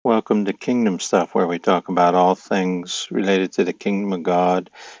welcome to Kingdom Stuff, where we talk about all things related to the kingdom of God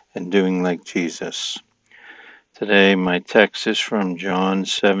and doing like Jesus. Today, my text is from John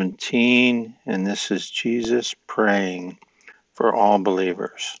 17, and this is Jesus praying for all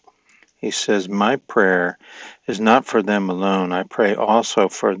believers. He says, "My prayer is not for them alone. I pray also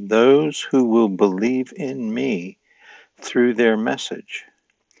for those who will believe in me through their message."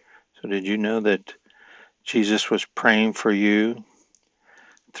 So, did you know that Jesus was praying for you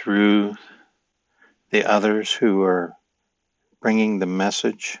through the others who are bringing the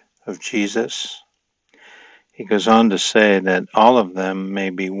message of Jesus? He goes on to say that all of them may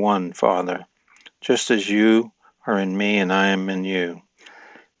be one, Father, just as you are in me and I am in you.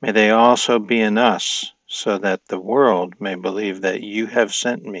 May they also be in us, so that the world may believe that you have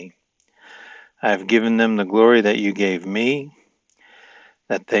sent me. I have given them the glory that you gave me,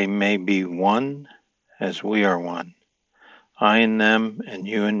 that they may be one as we are one, I in them and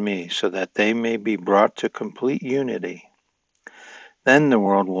you in me, so that they may be brought to complete unity. Then the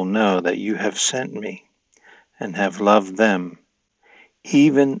world will know that you have sent me and have loved them,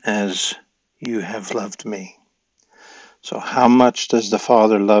 even as you have loved me. So how much does the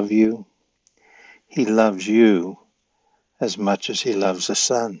Father love you? He loves you as much as he loves the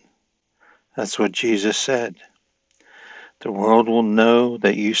Son. That's what Jesus said. The world will know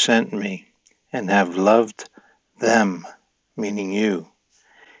that you sent me and have loved them, meaning you,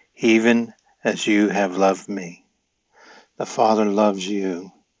 even as you have loved me. The Father loves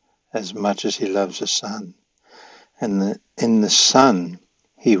you as much as he loves the Son. And in the Son,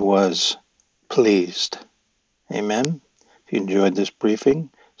 he was pleased. Amen. If you enjoyed this briefing,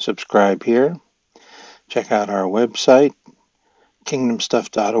 subscribe here. Check out our website,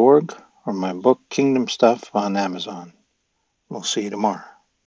 kingdomstuff.org, or my book, Kingdom Stuff, on Amazon. We'll see you tomorrow.